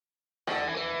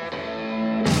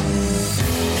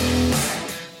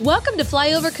Welcome to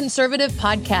Flyover Conservative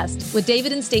Podcast with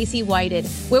David and Stacey Whited,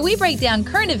 where we break down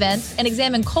current events and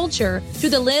examine culture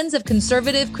through the lens of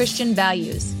conservative Christian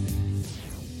values.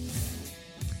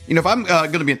 You know, if I'm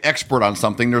going to be an expert on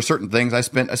something, there are certain things. I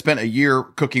spent a year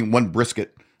cooking one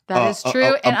brisket. That is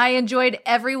true, and I enjoyed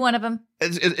every one of them.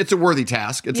 It's a worthy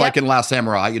task. It's like in Last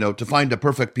Samurai, to find a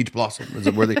perfect peach blossom is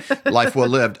a worthy life well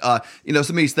lived. Some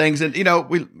of these things, and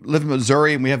we live in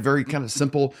Missouri, and we have very kind of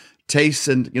simple tastes,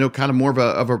 and kind of more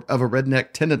of a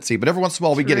redneck tendency. But every once in a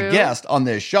while, we get a guest on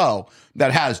this show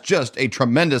that has just a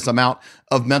tremendous amount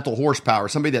of mental horsepower.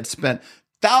 Somebody that spent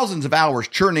thousands of hours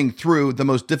churning through the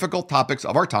most difficult topics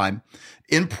of our time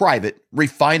in private,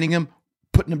 refining them,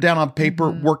 putting them down on paper,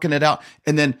 working it out,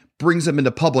 and then brings them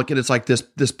into public. And it's like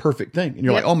this perfect thing. And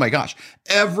you're like, oh my gosh,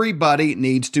 everybody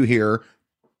needs to hear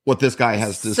what this guy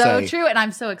has to say. So true. And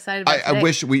I'm so excited about it. I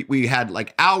wish we had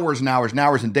like hours and hours and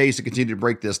hours and days to continue to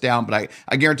break this down. But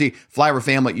I guarantee, Flyover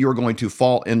family, you are going to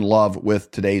fall in love with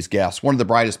today's guest. One of the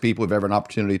brightest people we've ever had an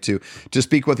opportunity to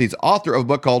speak with. He's author of a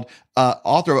book called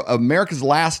author of America's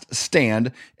Last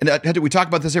Stand. And we talk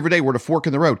about this every day. We're at a fork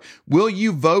in the road. Will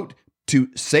you vote to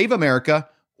save America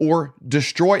or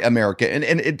destroy America? And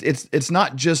it's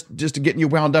not just getting you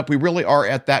wound up. We really are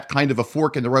at that kind of a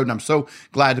fork in the road. And I'm so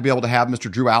glad to be able to have Mr.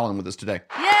 Drew Allen with us today.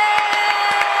 Yay!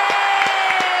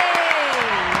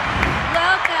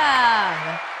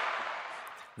 Welcome.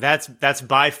 That's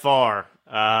by far,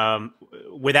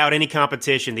 without any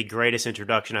competition, the greatest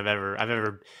introduction I've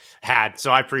ever had. So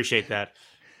I appreciate that.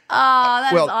 Oh,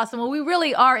 that is awesome. Well, we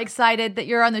really are excited that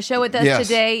you're on the show with us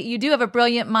today. You do have a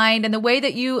brilliant mind, and the way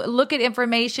that you look at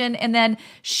information and then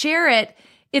share it,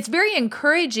 it's very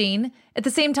encouraging, at the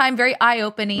same time, very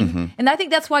eye-opening. Mm-hmm. And I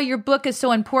think that's why your book is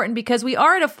so important, because we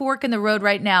are at a fork in the road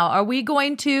right now. Are we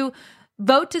going to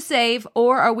vote to save,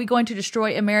 or are we going to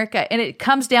destroy America? And it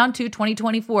comes down to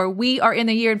 2024. We are in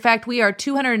the year. In fact, we are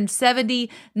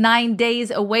 279 days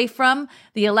away from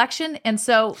the election. And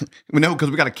so we know,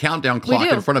 because we got a countdown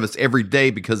clock in front of us every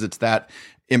day, because it's that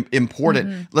important.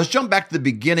 Mm-hmm. Let's jump back to the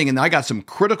beginning. And I got some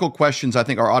critical questions I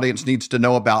think our audience needs to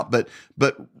know about. But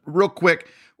real quick,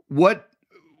 what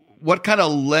kind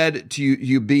of led to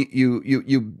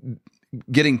you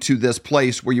getting to this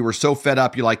place where you were so fed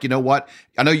up? You're like, you know what?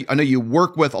 I know you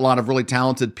work with a lot of really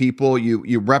talented people.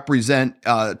 You represent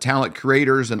talent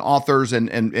creators and authors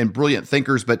and brilliant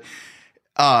thinkers, but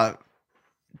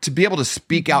to be able to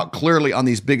speak out clearly on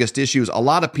these biggest issues, a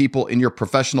lot of people in your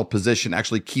professional position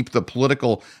actually keep the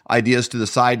political ideas to the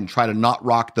side and try to not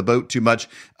rock the boat too much.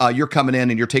 You're coming in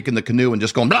and you're taking the canoe and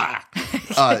just going blah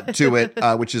to it,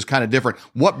 which is kind of different.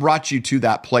 What brought you to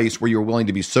that place where you're willing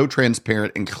to be so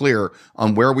transparent and clear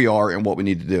on where we are and what we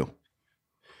need to do?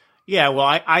 Yeah, well,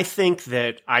 I think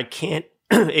that I can't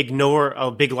ignore a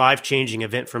big life-changing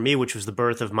event for me, which was the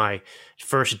birth of my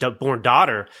first-born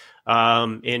daughter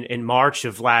in March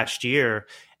of last year.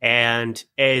 And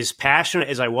as passionate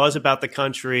as I was about the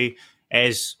country,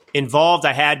 as involved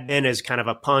I had been as kind of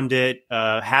a pundit,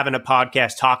 having a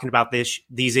podcast talking about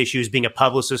these issues, being a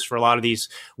publicist for a lot of these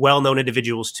well-known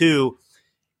individuals too,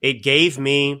 it gave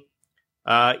me,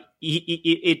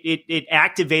 it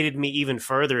activated me even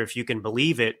further, if you can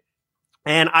believe it.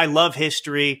 And I love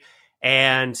history,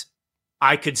 and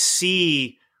I could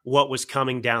see what was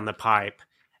coming down the pipe.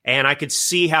 And I could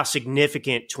see how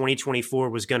significant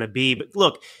 2024 was going to be. But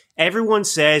look, everyone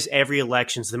says every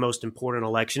election is the most important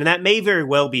election, and that may very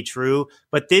well be true,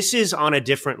 but this is on a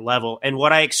different level. And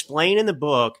what I explain in the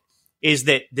book is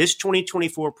that this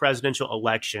 2024 presidential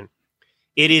election,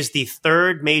 it is the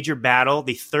third major battle,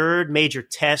 the third major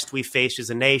test we faced as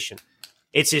a nation.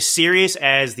 It's as serious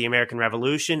as the American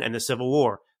Revolution and the Civil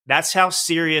War. That's how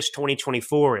serious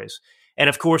 2024 is. And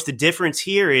of course, the difference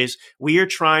here is we are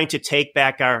trying to take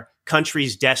back our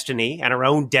country's destiny and our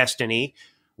own destiny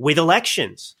with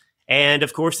elections. And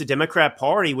of course, the Democrat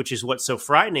Party, which is what's so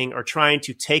frightening, are trying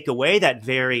to take away that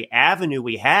very avenue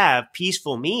we have,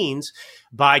 peaceful means,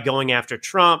 by going after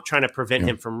Trump, trying to prevent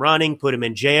him from running, put him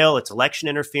in jail. It's election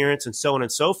interference and so on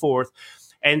and so forth.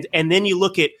 And then you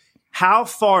look at how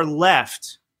far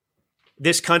left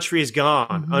this country has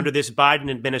gone under this Biden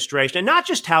administration, and not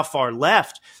just how far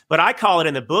left, but I call it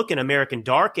in the book an American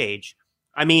dark age.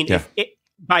 I mean,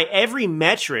 by every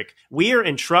metric, we are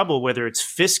in trouble, whether it's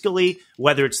fiscally,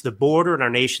 whether it's the border and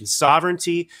our nation's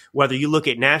sovereignty, whether you look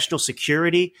at national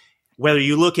security, whether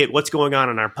you look at what's going on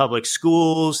in our public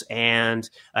schools and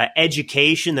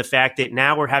education, the fact that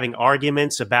now we're having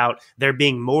arguments about there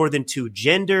being more than two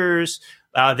genders,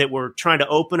 that we're trying to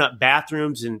open up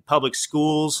bathrooms in public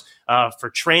schools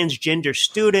for transgender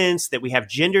students, that we have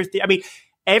gender. I mean,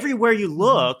 everywhere you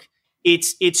look,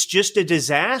 it's just a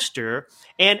disaster.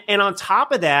 And on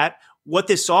top of that, what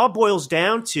this all boils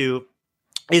down to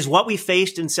is what we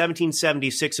faced in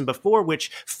 1776 and before,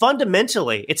 which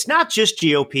fundamentally, it's not just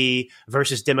GOP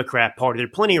versus Democrat Party. There are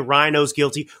plenty of rhinos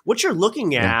guilty. What you're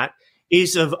looking at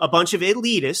is of a bunch of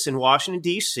elitists in Washington,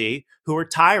 D.C. who are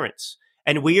tyrants.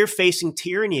 And we are facing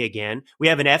tyranny again. We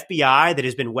have an FBI that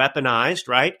has been weaponized,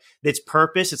 right? That's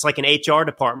purpose. It's like an HR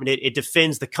department. It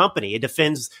defends the company. It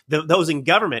defends those in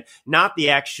government, not the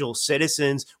actual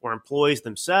citizens or employees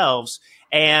themselves.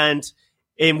 And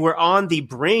we're on the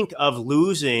brink of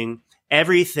losing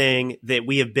everything that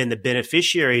we have been the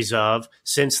beneficiaries of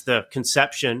since the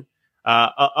conception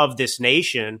of this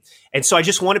nation. And so I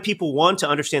just wanted people, one, to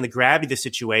understand the gravity of the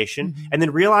situation, and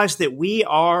then realize that we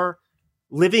are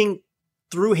living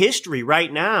through history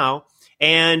right now,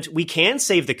 and we can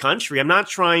save the country. I'm not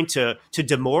trying to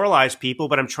demoralize people,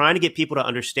 but I'm trying to get people to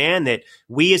understand that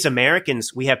we as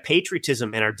Americans, we have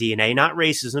patriotism in our DNA, not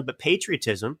racism, but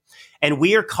patriotism. And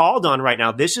we are called on right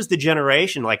now. This is the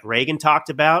generation, like Reagan talked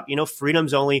about,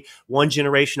 freedom's only one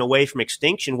generation away from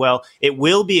extinction. Well, it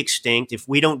will be extinct if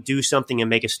we don't do something and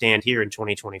make a stand here in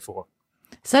 2024.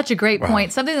 Such a great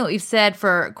point. Something that we've said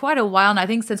for quite a while, and I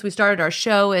think since we started our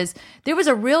show, is there was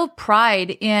a real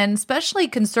pride in, especially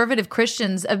conservative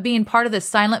Christians, of being part of the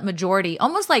silent majority,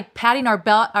 almost like patting our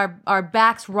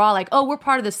backs raw, like, oh, we're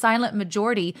part of the silent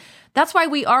majority. That's why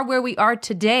we are where we are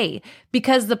today,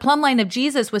 because the plumb line of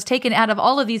Jesus was taken out of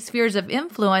all of these spheres of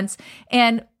influence,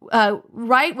 and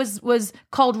right was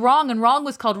called wrong, and wrong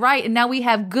was called right, and now we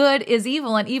have good is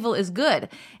evil and evil is good.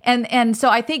 And so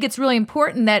I think it's really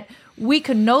important that we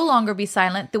can no longer be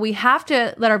silent, that we have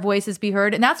to let our voices be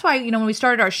heard. And that's why, when we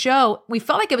started our show, we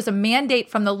felt like it was a mandate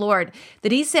from the Lord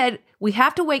that he said, we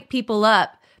have to wake people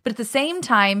up, but at the same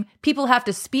time, people have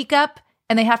to speak up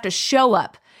and they have to show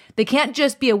up. They can't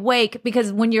just be awake,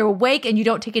 because when you're awake and you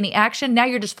don't take any action, now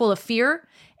you're just full of fear,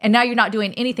 and now you're not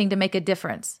doing anything to make a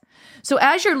difference. So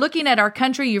as you're looking at our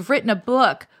country, you've written a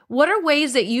book. What are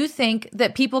ways that you think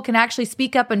that people can actually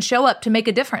speak up and show up to make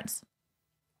a difference?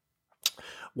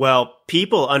 Well,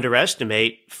 people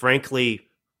underestimate, frankly,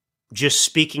 just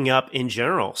speaking up in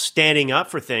general, standing up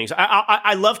for things.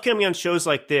 I love coming on shows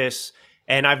like this,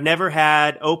 and I've never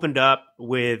had opened up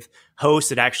with hosts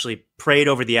that actually prayed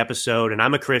over the episode. And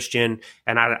I'm a Christian,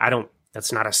 and I don't,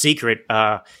 that's not a secret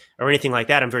or anything like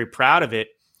that. I'm very proud of it.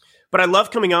 But I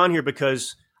love coming on here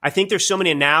because I think there's so many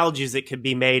analogies that could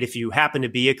be made if you happen to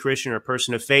be a Christian or a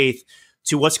person of faith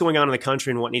to what's going on in the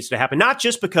country and what needs to happen. Not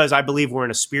just because I believe we're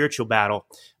in a spiritual battle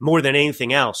more than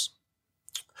anything else,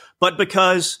 but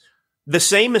because the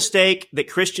same mistake that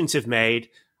Christians have made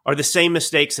are the same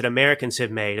mistakes that Americans have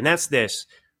made. And that's this: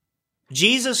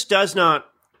 Jesus does not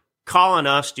call on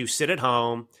us to sit at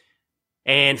home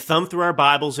and thumb through our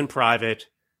Bibles in private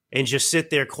and just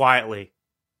sit there quietly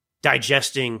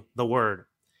digesting the word.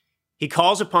 He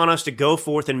calls upon us to go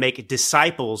forth and make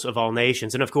disciples of all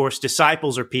nations. And of course,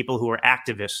 disciples are people who are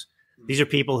activists. These are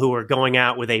people who are going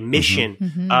out with a mission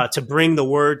to bring the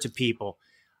word to people.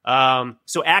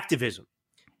 So activism.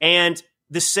 And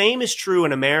the same is true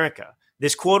in America.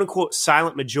 This quote unquote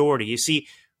silent majority. You see,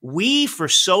 we for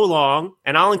so long,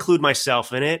 and I'll include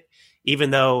myself in it, even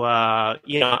though,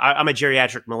 I'm a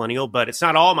geriatric millennial, but it's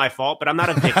not all my fault, but I'm not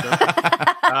a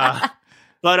victim.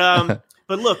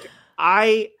 But look,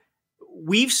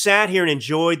 we've sat here and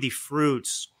enjoyed the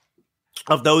fruits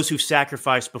of those who've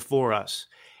sacrificed before us.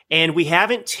 And we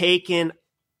haven't taken,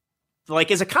 like,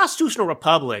 as a constitutional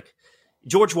republic,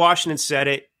 George Washington said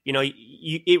it,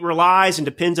 it relies and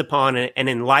depends upon an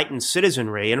enlightened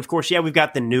citizenry. And of course, we've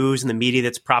got the news and the media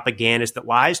that's propagandist, that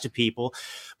lies to people.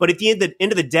 But at the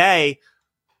end of the day,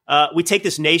 we take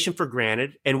this nation for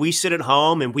granted, and we sit at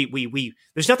home, and we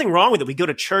there's nothing wrong with it. We go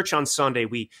to church on Sunday,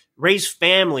 we raise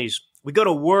families, we go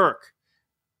to work,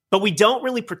 but we don't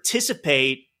really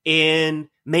participate in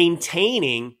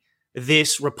maintaining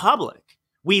this republic.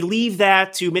 We leave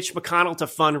that to Mitch McConnell to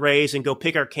fundraise and go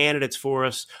pick our candidates for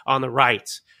us on the right.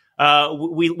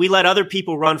 We let other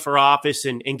people run for office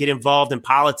and get involved in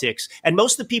politics. And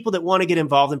most of the people that want to get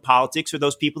involved in politics are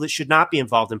those people that should not be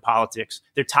involved in politics.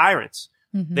 They're tyrants.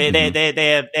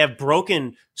 They have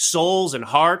broken souls and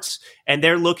hearts, and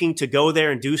they're looking to go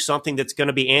there and do something that's going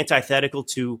to be antithetical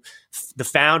to the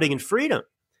founding and freedom.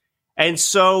 And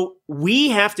so we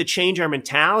have to change our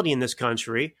mentality in this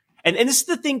country. And this is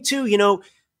the thing too,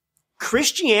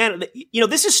 Christianity,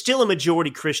 this is still a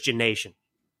majority Christian nation.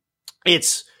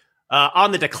 It's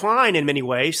on the decline in many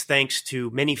ways, thanks to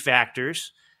many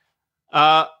factors.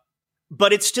 But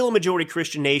it's still a majority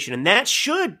Christian nation. And that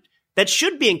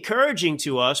should be encouraging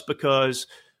to us, because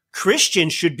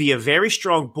Christians should be a very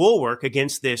strong bulwark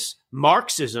against this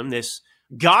Marxism, this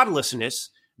godlessness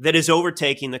that is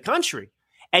overtaking the country.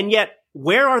 And yet,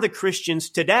 where are the Christians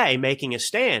today making a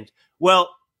stand? Well,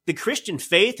 the Christian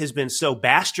faith has been so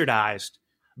bastardized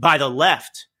by the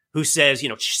left, who says,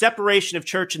 separation of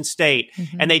church and state.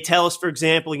 Mm-hmm. And they tell us, for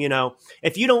example,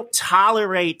 if you don't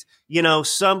tolerate,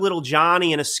 some little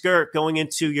Johnny in a skirt going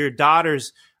into your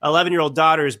 11-year-old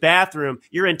daughter's bathroom,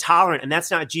 you're intolerant. And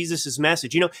that's not Jesus's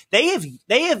message. They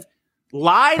have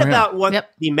lied about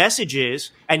what the message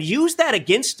is and used that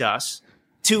against us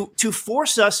to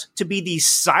force us to be these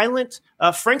silent,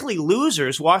 frankly,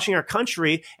 losers watching our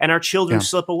country and our children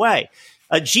slip away.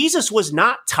 Jesus was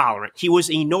not tolerant. He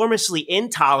was enormously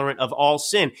intolerant of all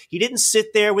sin. He didn't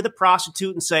sit there with a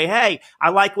prostitute and say, hey,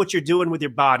 I like what you're doing with your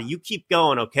body. You keep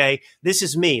going, okay? This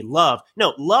is me, love.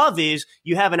 No, love is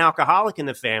you have an alcoholic in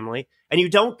the family and you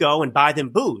don't go and buy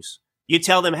them booze. You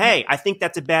tell them, hey, I think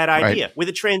that's a bad idea. Right. With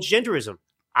a transgenderism,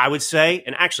 I would say,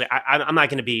 and actually, I'm not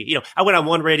going to be, I went on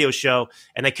one radio show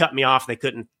and they cut me off. They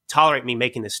couldn't tolerate me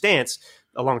making this stance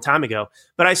a long time ago.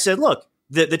 But I said, look,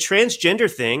 the transgender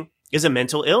thing is a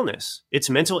mental illness. It's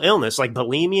mental illness like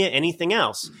bulimia, anything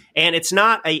else. And it's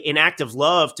not an act of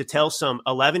love to tell some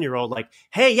 11-year-old like,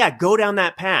 hey, go down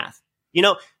that path.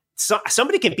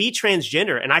 Somebody can be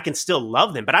transgender and I can still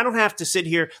love them, but I don't have to sit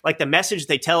here like the message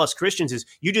they tell us Christians is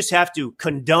you just have to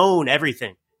condone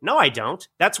everything. No, I don't.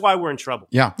 That's why we're in trouble.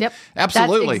 Yeah, yep.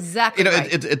 Absolutely. That's exactly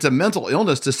right. It's a mental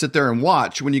illness to sit there and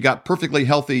watch when you got perfectly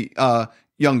healthy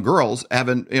young girls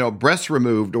having, breasts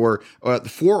removed or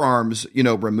forearms,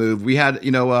 removed. We had,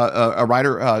 a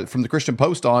writer from the Christian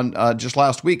Post on just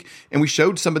last week, and we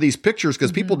showed some of these pictures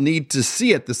because people need to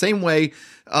see it the same way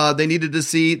they needed to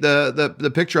see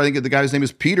the picture. I think the guy's name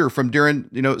is Peter from during,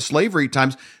 slavery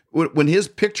times. When his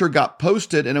picture got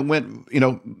posted and it went,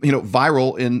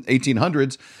 viral in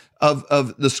 1800s,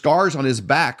 of the scars on his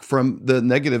back from the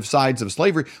negative sides of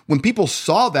slavery. When people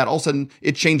saw that, all of a sudden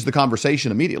it changed the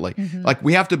conversation immediately. Mm-hmm. Like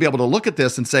we have to be able to look at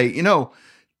this and say,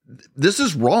 this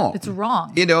is wrong. It's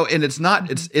wrong. And it's not,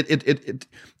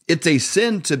 it's a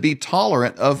sin to be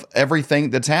tolerant of everything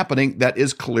that's happening that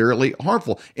is clearly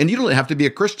harmful. And you don't have to be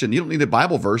a Christian. You don't need a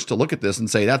Bible verse to look at this and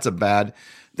say that's a bad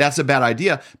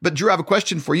idea. But Drew, I have a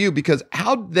question for you, because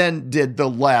how then did the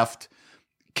left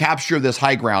capture this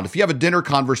high ground? If you have a dinner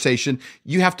conversation,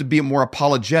 you have to be more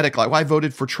apologetic, like, well, I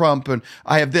voted for Trump and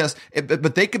I have this,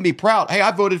 but they can be proud. Hey,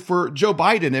 I voted for Joe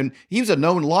Biden and he was a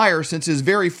known liar since his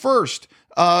very first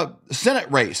Senate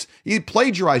race. He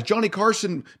plagiarized. Johnny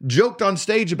Carson joked on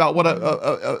stage about what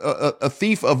a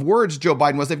thief of words Joe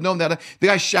Biden was. They've known that. The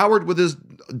guy showered with his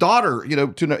daughter,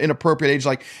 to an inappropriate age.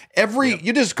 Like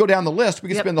you just go down the list. We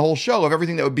could spend the whole show of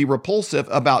everything that would be repulsive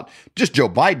about just Joe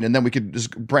Biden, and then we could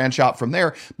just branch out from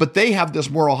there. But they have this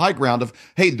moral high ground of,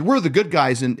 hey, we're the good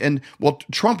guys, and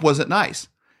Trump wasn't nice.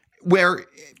 Where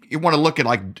you want to look at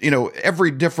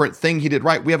every different thing he did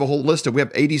right. We have a whole list we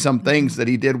have 80 some things that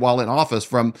he did while in office,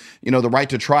 from, the Right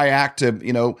to Try Act to,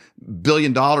 $1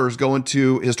 billion going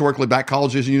to historically black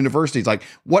colleges and universities. Like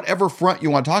whatever front you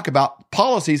want to talk about,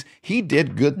 policies, he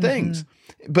did good things.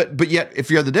 But yet if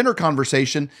you have the dinner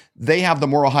conversation, they have the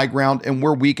moral high ground and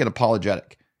we're weak and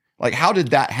apologetic. Like, how did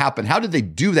that happen? How did they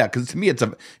do that? Because to me, it's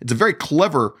a very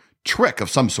clever trick of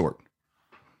some sort.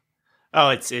 Oh,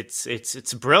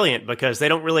 it's brilliant, because they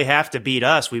don't really have to beat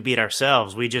us. We beat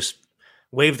ourselves. We just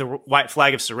wave the white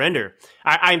flag of surrender.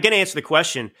 I'm going to answer the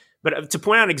question, but to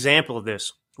point out an example of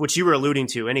this, which you were alluding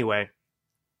to anyway,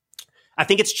 I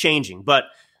think it's changing. But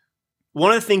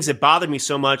one of the things that bothered me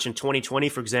so much in 2020,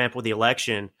 for example, the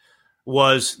election,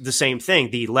 was the same thing.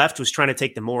 The left was trying to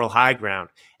take the moral high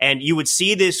ground. And you would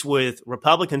see this with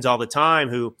Republicans all the time,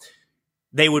 who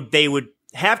they would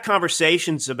have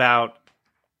conversations about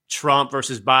Trump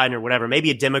versus Biden or whatever.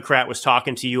 Maybe a Democrat was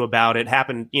talking to you about it. It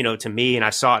happened, to me, and I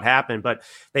saw it happen. But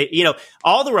they,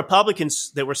 all the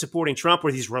Republicans that were supporting Trump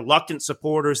were these reluctant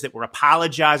supporters that were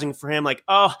apologizing for him. Like,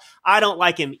 oh, I don't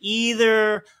like him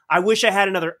either. I wish I had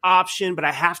another option, but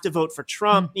I have to vote for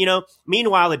Trump.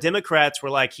 Meanwhile, the Democrats were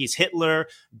like, he's Hitler,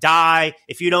 die.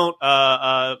 If you don't,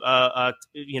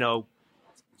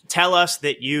 tell us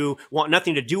that you want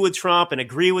nothing to do with Trump and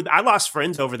agree with. I lost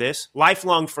friends over this,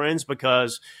 lifelong friends,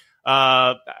 because,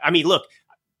 look,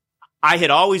 I had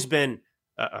always been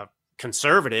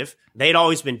conservative. They'd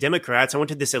always been Democrats. I went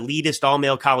to this elitist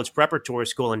all-male college preparatory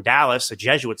school in Dallas, a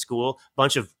Jesuit school,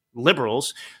 bunch of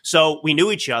liberals. So we knew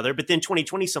each other. But then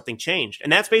 2020, something changed.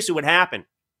 And that's basically what happened.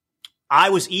 I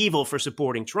was evil for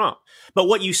supporting Trump. But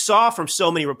what you saw from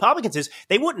so many Republicans is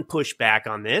they wouldn't push back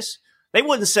on this. They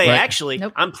wouldn't say, actually,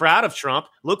 nope, I'm proud of Trump.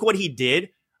 Look what he did.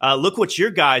 Look what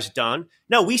your guy's done.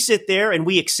 No, we sit there and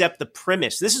we accept the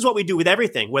premise. This is what we do with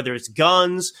everything, whether it's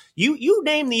guns. You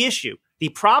name the issue. The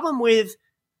problem with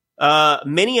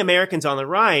many Americans on the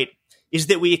right is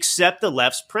that we accept the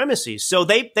left's premises. So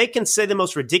they can say the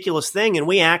most ridiculous thing and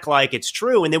we act like it's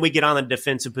true, and then we get on the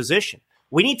defensive position.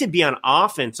 We need to be on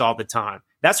offense all the time.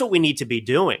 That's what we need to be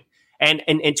doing. And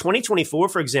in 2024,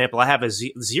 for example, I have a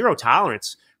zero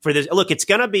tolerance for this. Look, it's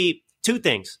going to be two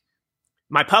things.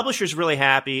 My publisher's really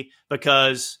happy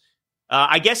because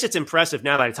I guess it's impressive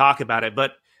now that I talk about it,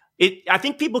 but I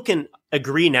think people can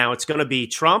agree now it's going to be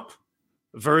Trump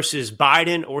versus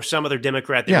Biden or some other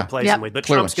Democrat they replace him with. But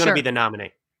clearly. Trump's going to be the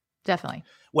nominee. Definitely.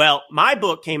 Well, my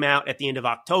book came out at the end of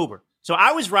October. So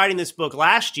I was writing this book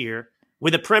last year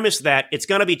with a premise that it's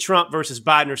going to be Trump versus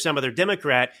Biden or some other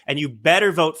Democrat, and you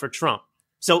better vote for Trump.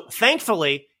 So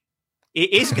thankfully,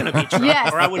 it is going to be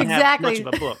Trump, or I wouldn't have much of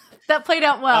a book. That played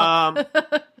out well.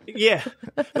 Yeah.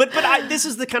 But this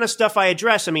is the kind of stuff I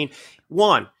address. I mean,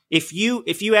 one, if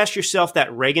you ask yourself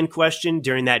that Reagan question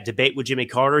during that debate with Jimmy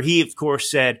Carter, he, of course,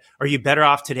 said, are you better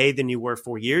off today than you were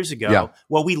 4 years ago? Yeah.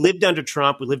 Well, we lived under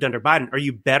Trump. We lived under Biden. Are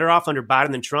you better off under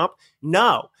Biden than Trump?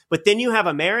 No. But then you have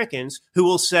Americans who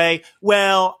will say,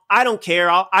 well, I don't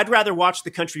care. I'd rather watch the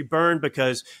country burn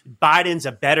because Biden's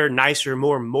a better, nicer,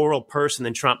 more moral person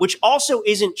than Trump, which also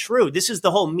isn't true. This is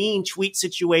the whole mean tweet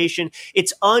situation.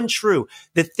 It's untrue.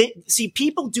 See,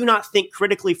 people do not think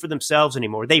critically for themselves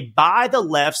anymore. They buy the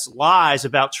left's lies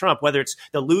about Trump, whether it's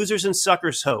the losers and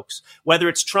suckers hoax, whether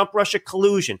it's Trump-Russia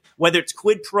collusion, whether it's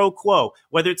quid pro quo,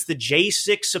 whether it's the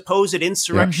J6 supposed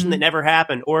insurrection that never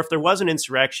happened, or if there was an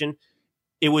insurrection,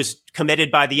 it was committed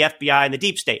by the FBI and the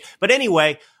deep state. But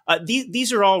anyway,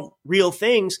 these are all real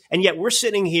things. And yet we're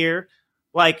sitting here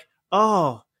like,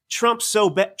 oh, Trump's so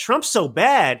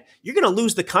bad. You're going to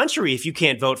lose the country if you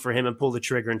can't vote for him and pull the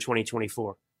trigger in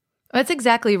 2024. That's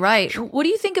exactly right. What do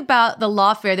you think about the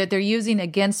lawfare that they're using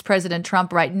against President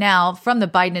Trump right now from the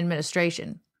Biden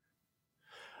administration?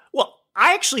 Well,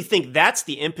 I actually think that's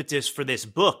the impetus for this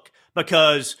book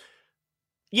because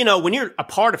when you're a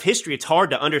part of history, it's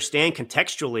hard to understand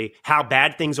contextually how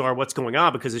bad things are, what's going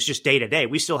on, because it's just day to day.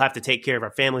 We still have to take care of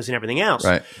our families and everything else.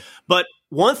 Right. But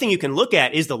one thing you can look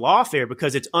at is the lawfare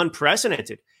because it's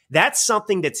unprecedented. That's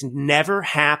something that's never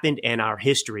happened in our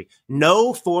history.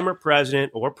 No former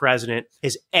president or president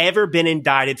has ever been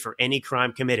indicted for any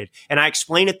crime committed. And I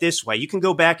explain it this way. You can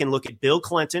go back and look at Bill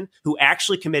Clinton, who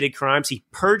actually committed crimes. He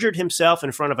perjured himself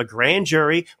in front of a grand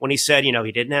jury when he said, he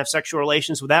didn't have sexual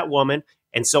relations with that woman,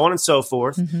 and so on and so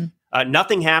forth.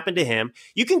 Nothing happened to him.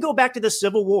 You can go back to the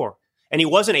Civil War, and he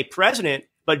wasn't a president,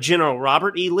 but General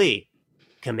Robert E. Lee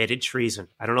committed treason.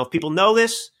 I don't know if people know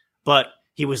this, but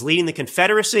he was leading the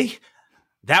Confederacy.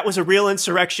 That was a real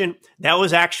insurrection. That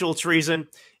was actual treason.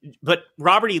 But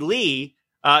Robert E. Lee,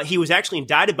 he was actually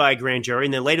indicted by a grand jury,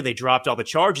 and then later they dropped all the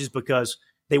charges because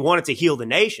they wanted to heal the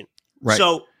nation. Right.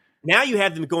 So now you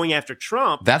have them going after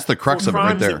Trump. That's the crux of it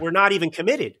right there. That were not even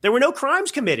committed. There were no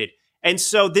crimes committed. And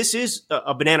so this is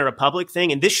a Banana Republic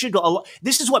thing. And this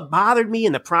is what bothered me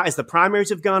as the primaries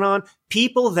have gone on.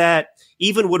 People that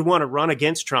even would want to run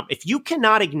against Trump. If you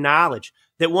cannot acknowledge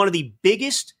that one of the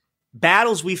biggest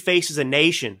battles we face as a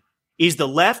nation is the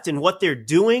left and what they're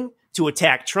doing to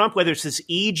attack Trump, whether it's this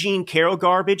E. Jean Carroll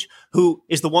garbage, who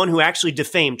is the one who actually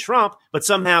defamed Trump, but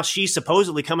somehow she's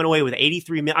supposedly coming away with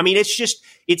 83 million. I mean,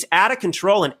 it's out of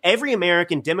control. And every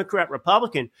American Democrat,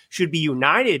 Republican should be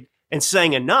united and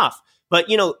saying enough. But,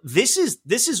 this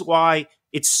is why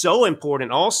it's so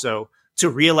important also to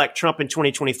reelect Trump in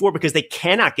 2024, because they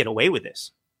cannot get away with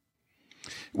this.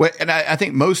 Well, and I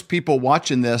think most people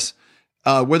watching this,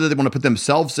 whether they want to put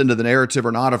themselves into the narrative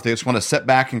or not, if they just want to sit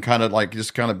back and kind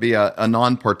of be a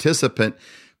non-participant,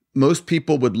 most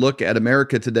people would look at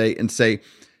America today and say,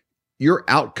 your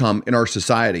outcome in our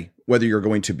society, whether you're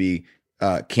going to be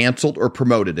canceled or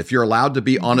promoted, if you're allowed to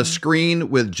be on a screen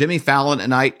with Jimmy Fallon at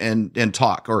night and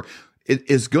talk, or it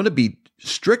is going to be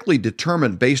strictly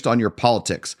determined based on your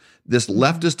politics. This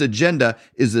leftist agenda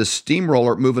is this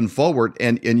steamroller moving forward,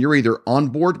 and you're either on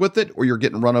board with it or you're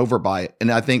getting run over by it.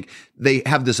 And I think they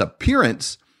have this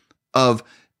appearance of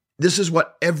this is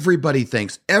what everybody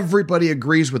thinks. Everybody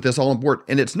agrees with this, all on board.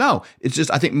 And it's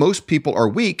just, I think most people are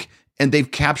weak and they've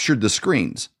captured the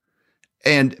screens.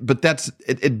 But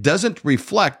it doesn't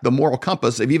reflect the moral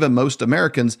compass of even most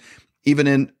Americans, even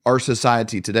in our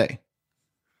society today.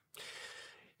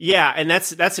 Yeah, and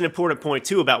that's an important point,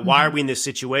 too, about why are we in this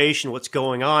situation? What's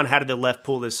going on? How did the left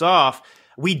pull this off?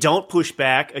 We don't push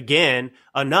back, again,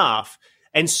 enough.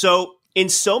 And so in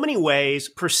so many ways,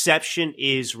 perception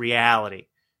is reality.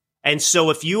 And so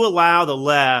if you allow the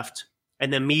left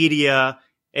and the media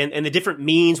and the different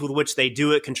means with which they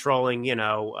do it, controlling,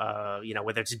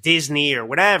 whether it's Disney or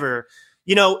whatever,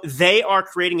 they are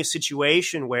creating a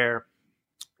situation where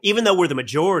even though we're the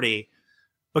majority,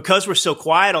 because we're so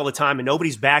quiet all the time and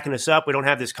nobody's backing us up, we don't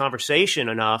have this conversation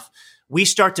enough, we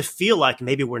start to feel like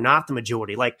maybe we're not the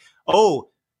majority. Like,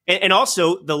 and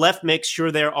also the left makes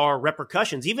sure there are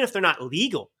repercussions, even if they're not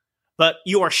legal, but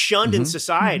you are shunned in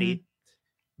society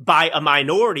by a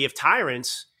minority of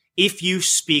tyrants if you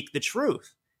speak the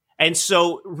truth. And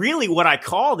so really what I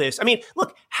call this, I mean,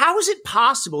 look, how is it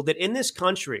possible that in this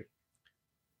country,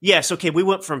 yes, okay, we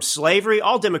went from slavery,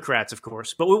 all Democrats, of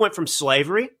course, but we went from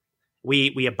slavery,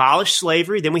 we abolished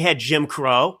slavery, then we had Jim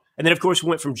Crow, and then, of course, we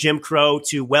went from Jim Crow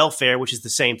to welfare, which is the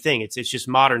same thing. It's just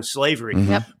modern slavery.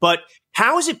 Yep. But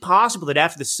how is it possible that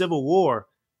after the Civil War,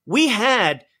 we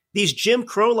had these Jim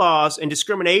Crow laws and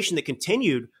discrimination that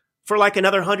continued for like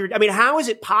another 100? I mean, how is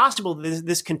it possible that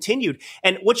this continued?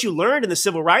 And what you learned in the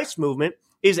civil rights movement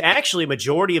is actually a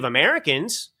majority of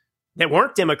Americans that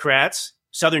weren't Democrats,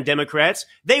 Southern Democrats,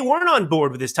 they weren't on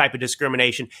board with this type of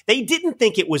discrimination. They didn't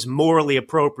think it was morally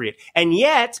appropriate. And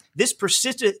yet this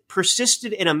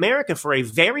persisted in America for a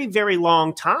very, very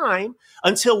long time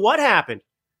until what happened?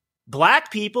 Black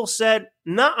people said,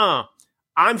 nuh-uh,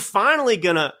 I'm finally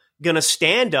gonna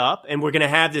stand up and we're gonna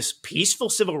have this peaceful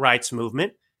civil rights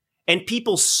movement. And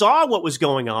people saw what was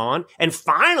going on. And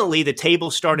finally the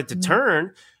table started to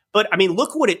turn. But I mean,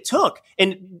 look what it took.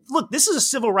 And look, this is a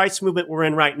civil rights movement we're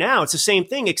in right now. It's the same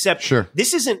thing, except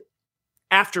this isn't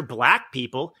after black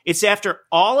people. It's after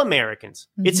all Americans.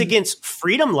 It's against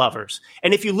freedom lovers.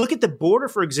 And if you look at the border,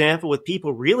 for example, with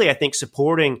people really, I think,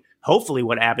 supporting hopefully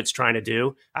what Abbott's trying to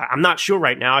do. I'm not sure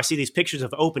right now. I see these pictures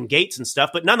of open gates and stuff.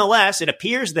 But nonetheless, it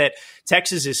appears that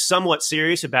Texas is somewhat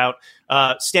serious about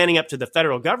standing up to the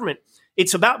federal government.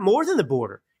 It's about more than the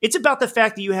border. It's about the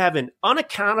fact that you have an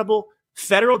unaccountable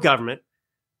federal government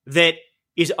that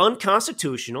is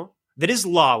unconstitutional, that is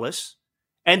lawless,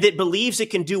 and that believes it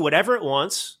can do whatever it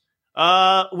wants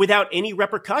without any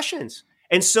repercussions.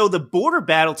 And so the border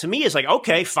battle to me is like,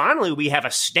 okay, finally we have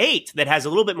a state that has a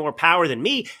little bit more power than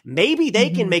me. Maybe they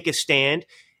can make a stand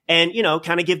and,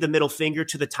 kind of give the middle finger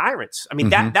to the tyrants. I mean,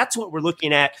 that's what we're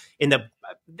looking at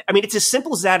it's as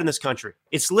simple as that in this country.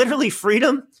 It's literally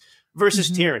freedom versus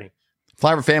tyranny.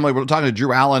 Flyover family, we're talking to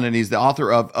Drew Allen, and he's the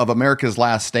author of America's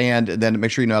Last Stand. And then make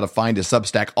sure you know how to find his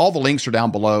Substack. All the links are down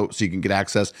below so you can get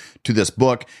access to this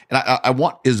book. And I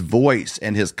want his voice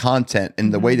and his content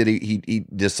and the way that he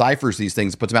deciphers these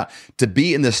things, puts them out, to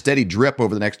be in this steady drip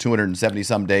over the next 270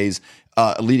 some days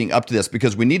leading up to this,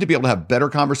 because we need to be able to have better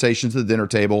conversations at the dinner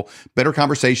table, better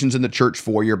conversations in the church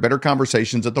foyer, better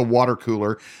conversations at the water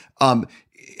cooler.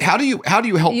 How do you help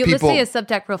people? Let's see a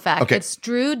Substack real fast. Okay. It's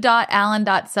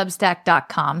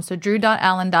drew.allen.substack.com. So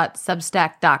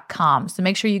drew.allen.substack.com. So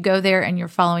make sure you go there and you're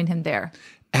following him there.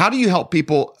 How do you help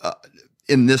people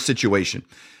in this situation?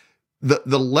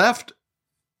 The left,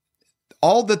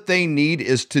 all that they need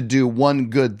is to do one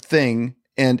good thing,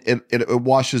 and it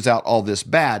washes out all this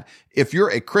bad. If you're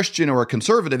a Christian or a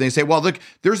conservative, they say, well, look,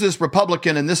 there's this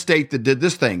Republican in this state that did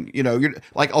this thing. You're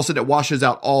like, all of a sudden it washes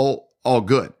out all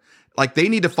good. Like, they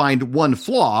need to find one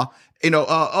flaw,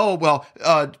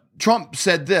 Trump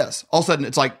said this. All of a sudden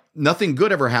it's like nothing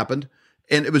good ever happened.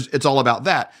 And it's all about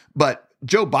that. But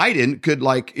Joe Biden could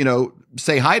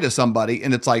say hi to somebody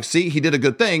and it's like, see, he did a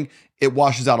good thing. It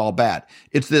washes out all bad.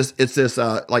 It's this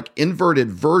inverted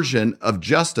version of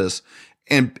justice.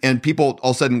 And people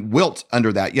all of a sudden wilt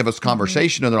under that. You have this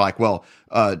conversation and they're like, well,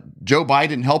 Joe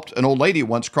Biden helped an old lady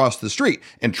once cross the street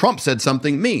and Trump said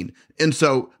something mean. And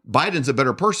so Biden's a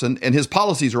better person and his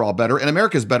policies are all better and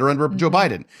America's better under Joe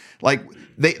Biden. Like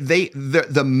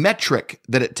the metric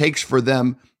that it takes for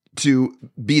them to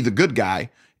be the good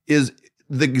guy is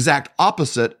the exact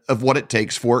opposite of what it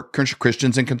takes for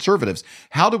Christians and conservatives.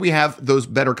 How do we have those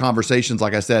better conversations,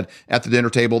 like I said, at the dinner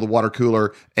table, the water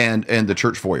cooler, and the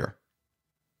church foyer?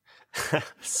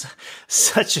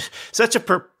 Such a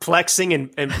perplexing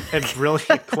and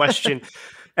brilliant question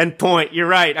and point. You're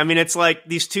right. I mean, it's like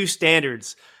these two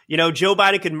standards. Joe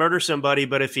Biden could murder somebody,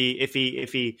 but if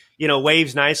he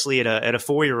waves nicely at a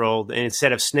 4-year-old and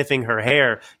instead of sniffing her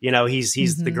hair,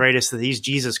 he's the greatest. He's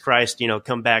Jesus Christ.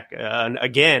 Come back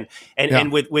again.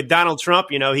 And with Donald Trump,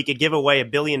 he could give away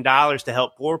 $1 billion to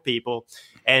help poor people.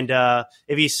 And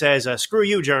if he says, "Screw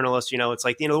you, journalists," it's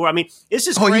like the end of the world. I mean, it's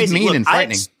just crazy. He's mean and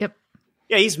frightening. Yep.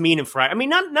 Yeah, he's mean and frightening. I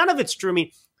mean, none of it's true. I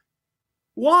mean,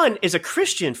 one, as a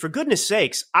Christian, for goodness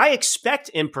sakes, I expect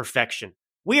imperfection.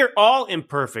 We are all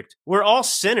imperfect. We're all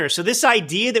sinners. So this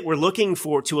idea that we're looking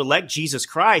for to elect Jesus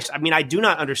Christ, I mean, I do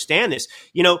not understand this.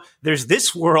 You know, there's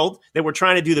this world that we're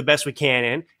trying to do the best we can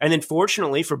in. And then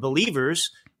fortunately for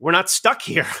believers, we're not stuck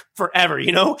here forever.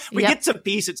 You know, we get to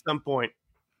peace at some point.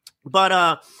 But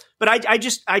I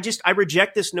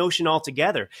reject this notion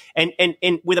altogether. And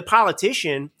with a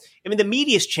politician, I mean, the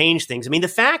media's changed things. I mean, the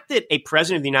fact that a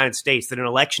president of the United States, that an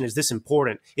election is this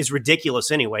important is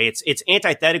ridiculous anyway. It's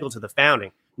antithetical to the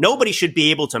founding. Nobody should be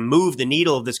able to move the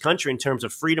needle of this country in terms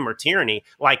of freedom or tyranny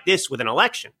like this with an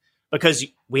election, because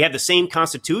we have the same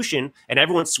constitution and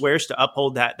everyone swears to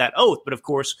uphold that oath. But of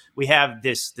course, we have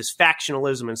this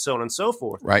factionalism and so on and so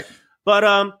forth. Right.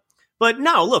 But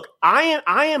no, look,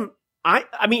 I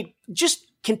mean,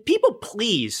 just can people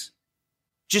please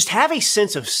just have a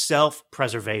sense of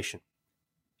self-preservation?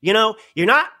 You know, you're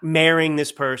not marrying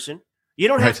this person. You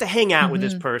don't have to hang out with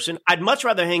this person. I'd much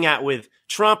rather hang out with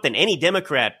Trump than any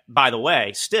Democrat, by the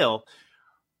way, still.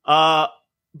 But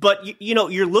you know,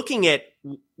 you're looking at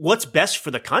what's best for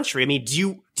the country. I mean,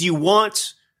 do you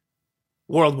want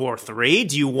World War III?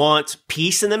 Do you want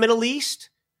peace in the Middle East?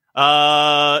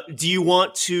 Do you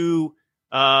want to,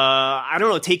 I don't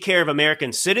know, take care of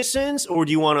American citizens? Or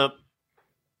do you want to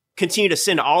continue to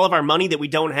send all of our money that we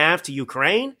don't have to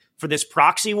Ukraine for this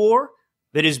proxy war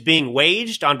that is being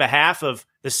waged on behalf of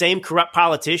the same corrupt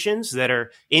politicians that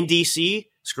are in D.C.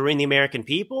 screwing the American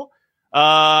people?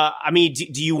 I mean,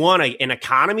 do you want an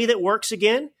economy that works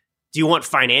again? Do you want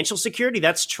financial security?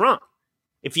 That's Trump.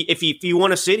 If you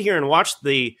want to sit here and watch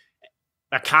the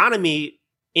economy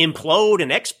implode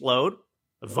and explode,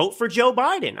 vote for Joe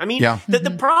Biden. I mean,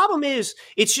 the problem is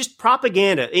it's just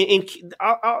propaganda.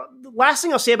 The last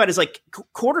thing I'll say about it is like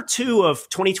Q2 of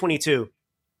 2022,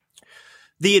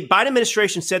 the Biden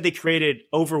administration said they created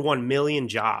over 1 million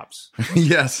jobs.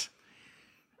 Yes.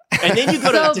 And then you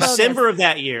go to December of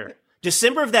that year.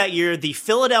 December of that year, the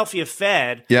Philadelphia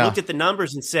Fed looked at the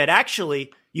numbers and said,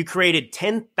 actually, you created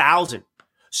 10,000.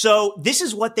 So this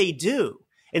is what they do.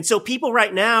 And so people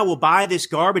right now will buy this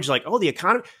garbage like, oh, the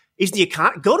economy is the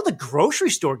economy. Go to the grocery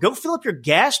store. Go fill up your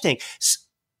gas tank.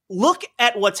 Look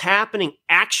at what's happening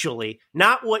actually,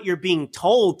 not what you're being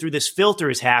told through this filter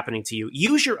is happening to you.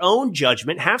 Use your own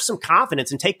judgment, have some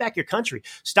confidence, and take back your country.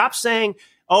 Stop saying,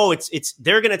 oh, it's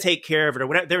they're going to take care of it or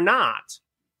whatever. They're not.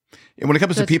 And when it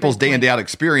comes to people's day in, day out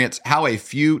experience, how a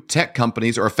few tech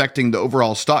companies are affecting the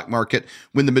overall stock market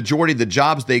when the majority of the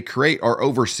jobs they create are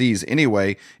overseas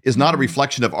anyway is not a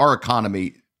reflection of our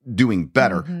economy doing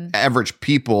better, average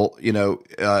people,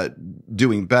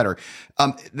 doing better.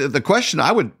 The question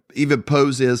I would even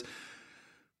pose is,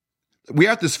 we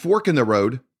are at this fork in the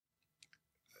road.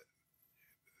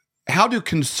 How do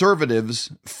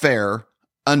conservatives fare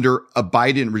under a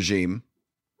Biden regime?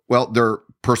 Well, they're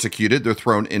persecuted. They're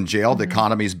thrown in jail. The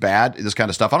economy's bad, this kind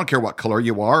of stuff. I don't care what color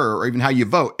you are or even how you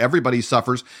vote. Everybody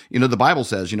suffers. The Bible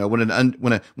says,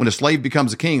 when a slave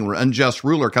becomes a king, when an unjust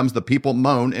ruler comes, the people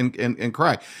moan and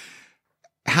cry.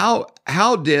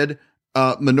 How did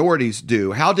minorities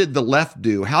do? How did the left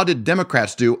do? How did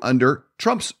Democrats do under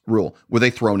Trump's rule? Were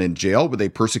they thrown in jail? Were they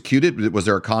persecuted? Was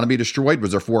their economy destroyed?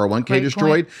 Was their 401k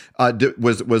destroyed?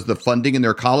 Was the funding in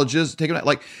their colleges taken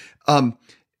out?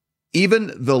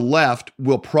 Even the left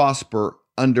will prosper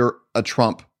under a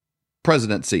Trump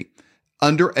presidency.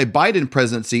 Under a Biden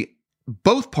presidency,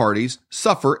 both parties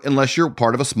suffer unless you're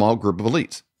part of a small group of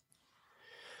elites.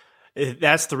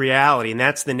 That's the reality, and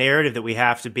that's the narrative that we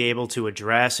have to be able to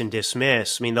address and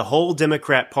dismiss. I mean, the whole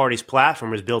Democrat Party's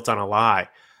platform is built on a lie.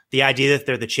 The idea that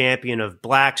they're the champion of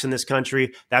blacks in this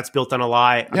country, that's built on a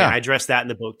lie. I mean, I address that in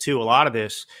the book too, a lot of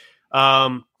this.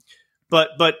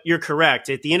 But you're correct.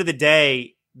 At the end of the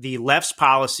day, the left's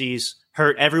policies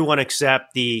hurt everyone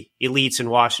except the elites in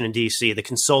Washington, D.C., the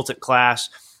consultant class.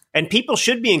 And people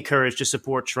should be encouraged to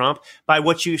support Trump by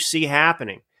what you see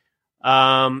happening.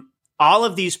 All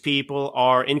of these people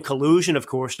are in collusion, of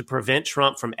course, to prevent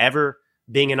Trump from ever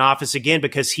being in office again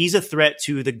because he's a threat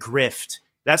to the grift.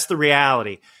 That's the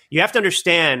reality. You have to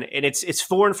understand, and it's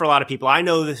foreign for a lot of people. I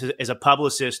know this as a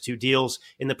publicist who deals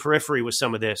in the periphery with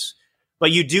some of this,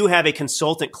 but you do have a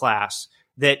consultant class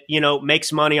that,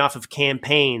 makes money off of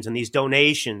campaigns and these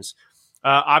donations.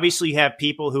 Obviously, you have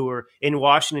people who are in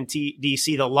Washington,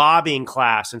 D.C., the lobbying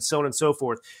class, and so on and so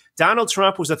forth. Donald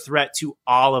Trump was a threat to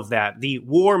all of that. The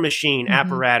war machine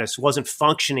apparatus wasn't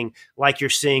functioning like you're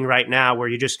seeing right now, where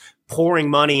you're just pouring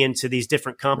money into these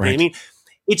different companies. Right. I mean,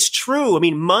 it's true. I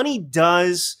mean, money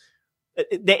does.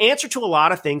 The answer to a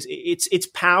lot of things, it's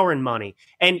power and money.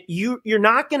 And you're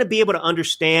not going to be able to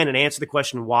understand and answer the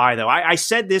question why, though. I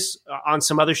said this on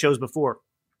some other shows before.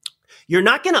 you're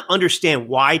not going to understand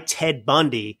why Ted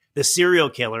Bundy, the serial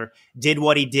killer, did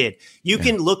what he did. You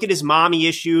can look at his mommy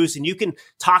issues and you can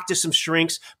talk to some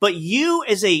shrinks, but you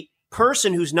as a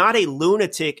person who's not a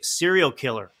lunatic serial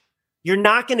killer, you're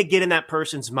not going to get in that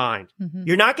person's mind. Mm-hmm.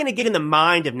 You're not going to get in the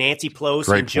mind of Nancy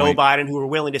Pelosi and Joe Biden, who are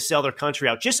willing to sell their country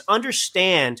out. Just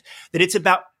understand that it's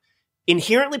about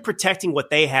inherently protecting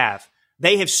what they have.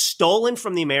 They have stolen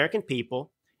from the American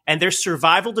people, and their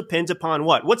survival depends upon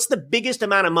what? What's the biggest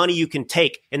amount of money you can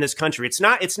take in this country? It's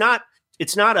not a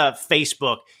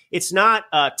Facebook. It's not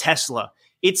a Tesla.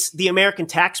 It's the American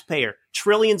taxpayer.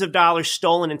 Trillions of dollars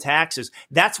stolen in taxes.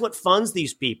 That's what funds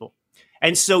these people.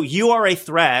 And so you are a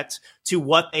threat to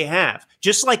what they have.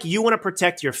 Just like you want to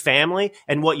protect your family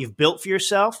and what you've built for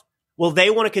yourself, well,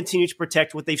 they want to continue to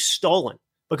protect what they've stolen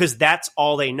because that's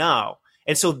all they know.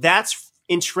 And so that's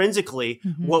intrinsically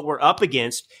what we're up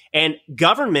against. And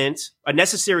government, a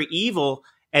necessary evil,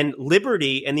 and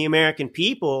liberty and the American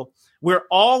people, we're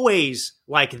always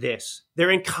like this. They're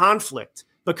in conflict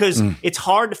because it's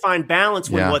hard to find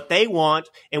balance when what they want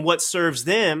and what serves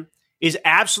them is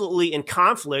absolutely in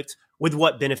conflict with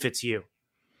what benefits you.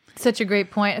 Such a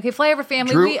great point. Okay, Flyover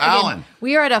family,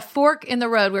 we are at a fork in the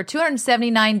road. We're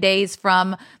 279 days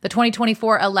from the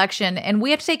 2024 election, and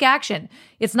we have to take action.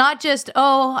 It's not just,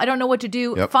 I don't know what to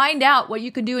do. Yep. Find out what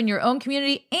you can do in your own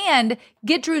community and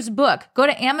get Drew's book. Go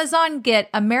to Amazon, get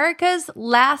America's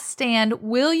Last Stand.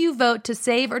 Will you vote to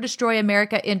save or destroy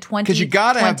America in 2024? Because you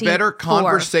got to have better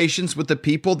conversations with the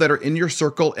people that are in your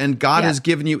circle, and God has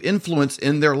given you influence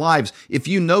in their lives. If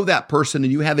you know that person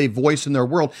and you have a voice in their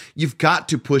world, you've got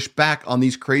to push back on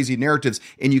these crazy narratives,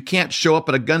 and you can't show up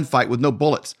at a gunfight with no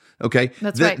bullets. Okay,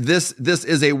 that's right. This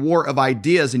is a war of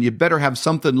ideas, and you better have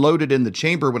something loaded in the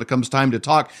chamber when it comes time to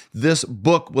talk. This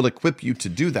book will equip you to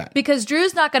do that. Because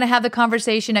Drew's not going to have the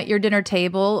conversation at your dinner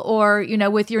table, or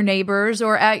with your neighbors,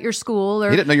 or at your school.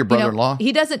 Or he didn't know your brother-in-law.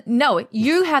 He doesn't know.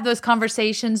 You have those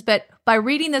conversations, but by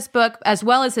reading this book as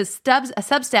well as his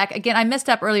Substack, again, I messed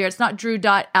up earlier. It's not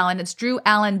Drew.Allen. It's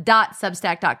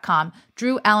DrewAllen.substack.com.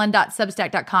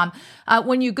 DrewAllen.substack.com.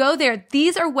 When you go there,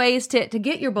 these are ways to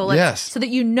get your bullets so that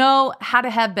you know how to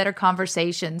have better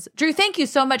conversations. Drew, thank you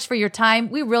so much for your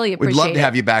time. We really appreciate it. We'd love to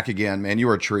have you back again, man. You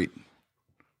were a treat.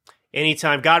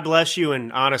 Anytime. God bless you.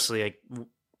 And honestly,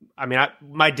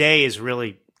 my day is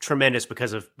really tremendous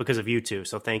because of you two.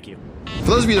 So thank you.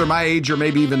 For those of you that are my age or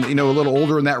maybe even a little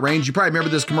older in that range, you probably remember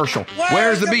this commercial.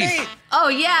 Where's the beef? Oh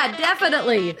yeah,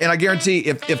 definitely. And I guarantee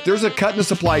if there's a cut in the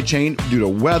supply chain due to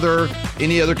weather,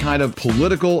 any other kind of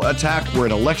political attack, we're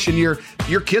in election year,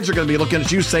 your kids are going to be looking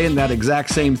at you saying that exact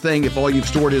same thing if all you've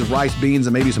stored is rice, beans,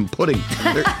 and maybe some pudding.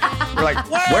 They're like,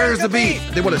 where's the beef?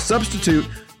 They want to substitute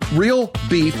real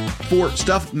beef for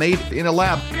stuff made in a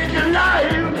lab. It's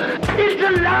alive! It's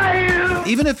alive!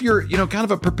 Even if you're, kind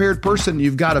of a prepared person,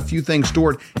 you've got a few things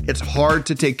stored, it's hard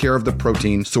to take care of the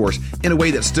protein source in a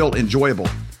way that's still enjoyable.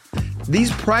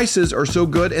 These prices are so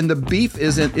good and the beef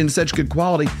isn't in such good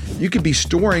quality, you could be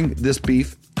storing this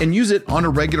beef and use it on a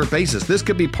regular basis. This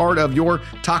could be part of your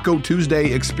Taco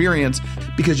Tuesday experience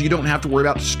because you don't have to worry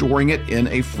about storing it in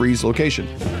a freeze location.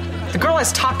 The girl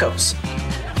has tacos.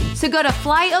 So go to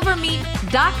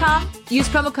flyovermeat.com, use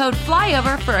promo code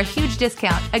FLYOVER for a huge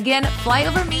discount. Again,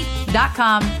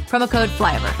 flyovermeat.com, promo code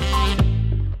FLYOVER.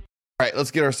 All right,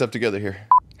 let's get our stuff together here.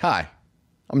 Hi,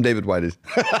 I'm David Whited.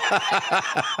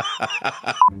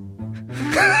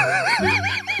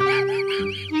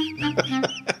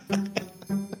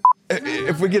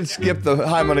 If we can skip the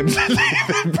hi, my name's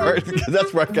David part, because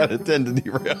that's where I kind of tend to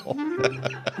derail.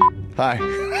 Hi.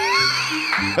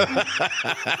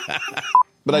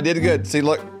 But I did good. See,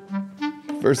 look.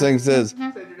 First thing it says.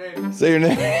 Say your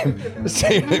name.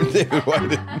 Say your name, David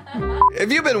White.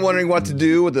 Have you been wondering what to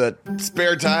do with the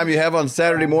spare time you have on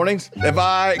Saturday mornings? Have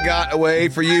I got a way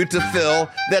for you to fill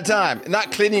that time?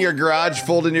 Not cleaning your garage,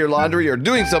 folding your laundry, or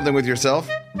doing something with yourself.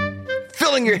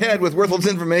 Filling your head with worthless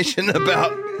information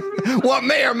about what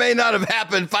may or may not have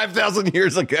happened 5,000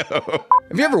 years ago.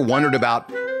 Have you ever wondered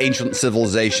about ancient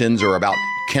civilizations or about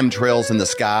chemtrails in the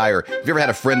sky? Or have you ever had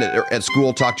a friend at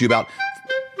school talk to you about...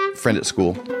 Friend at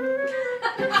school.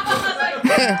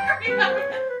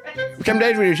 Some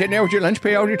days when you're sitting there with your lunch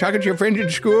pail, you're talking to your friends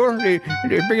at school, they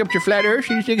bring up your flat earth,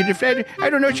 and you think it's a flat earth. I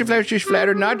don't know if your flat is flat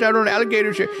or not. I don't know,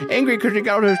 alligators are angry because they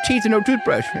got all those teeth and no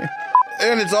toothbrush.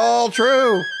 And it's all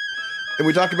true. And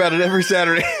we talk about it every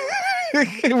Saturday.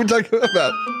 We talk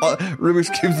about Rubik's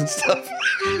Cubes and stuff.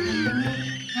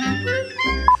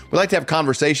 We like to have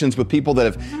conversations with people that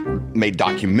have made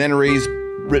documentaries,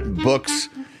 written books.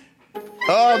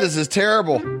 Oh, this is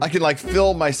terrible. I can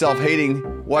feel myself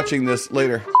hating watching this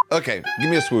later. Okay,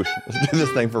 give me a swoosh. Let's do this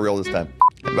thing for real this time.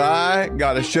 I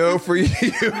got a show for you.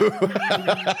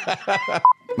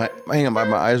 Hang on,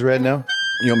 my eyes red now?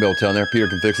 You won't be able to tell in there. Peter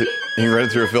can fix it. He can run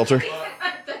it through a filter.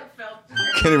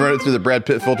 Can he run it through the Brad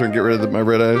Pitt filter and get rid of my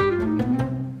red eyes?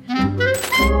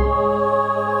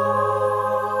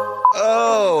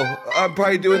 Oh, I'm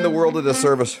probably doing the world a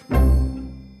disservice.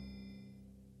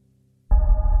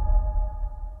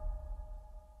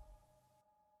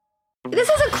 This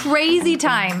is a crazy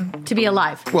time to be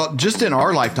alive. Well, just in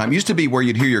our lifetime, used to be where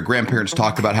you'd hear your grandparents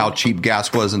talk about how cheap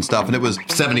gas was and stuff, and it was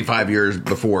 75 years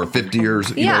before, 50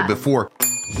 years before.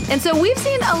 And so we've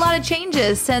seen a lot of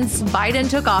changes since Biden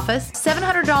took office.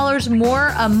 $700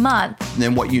 more a month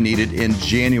than what you needed in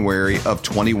January of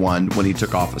 21 when he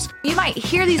took office. You might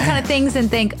hear these kind of things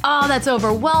and think, oh, that's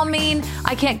overwhelming.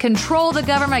 I can't control the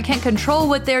government. I can't control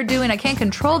what they're doing. I can't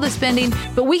control the spending,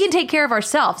 but we can take care of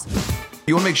ourselves.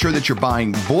 You want to make sure that you're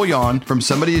buying bullion from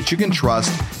somebody that you can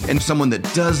trust and someone that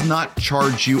does not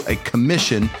charge you a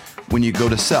commission when you go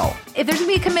to sell. If there's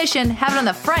going to be a commission, have it on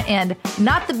the front end,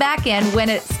 not the back end when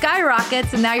it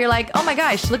skyrockets and now you're like, oh my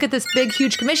gosh, look at this big,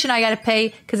 huge commission I got to pay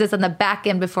because it's on the back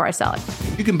end before I sell it.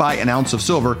 You can buy an ounce of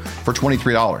silver for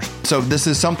 $23. So this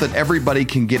is something everybody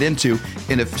can get into.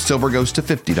 And if silver goes to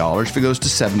 $50, if it goes to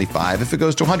 $75, if it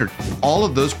goes to $100, all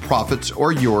of those profits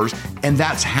are yours. And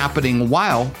that's happening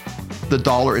while the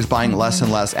dollar is buying less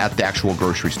and less at the actual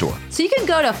grocery store. So you can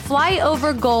go to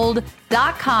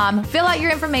flyovergold.com, fill out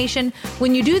your information.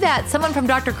 When you do that, someone from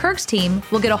Dr. Kirk's team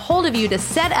will get a hold of you to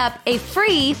set up a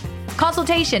free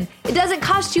consultation. It doesn't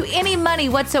cost you any money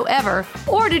whatsoever.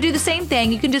 Or to do the same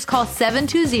thing, you can just call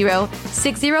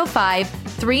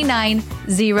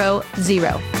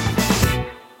 720-605-3900.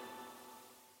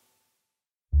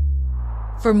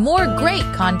 For more great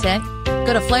content,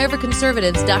 go to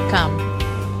flyoverconservatives.com.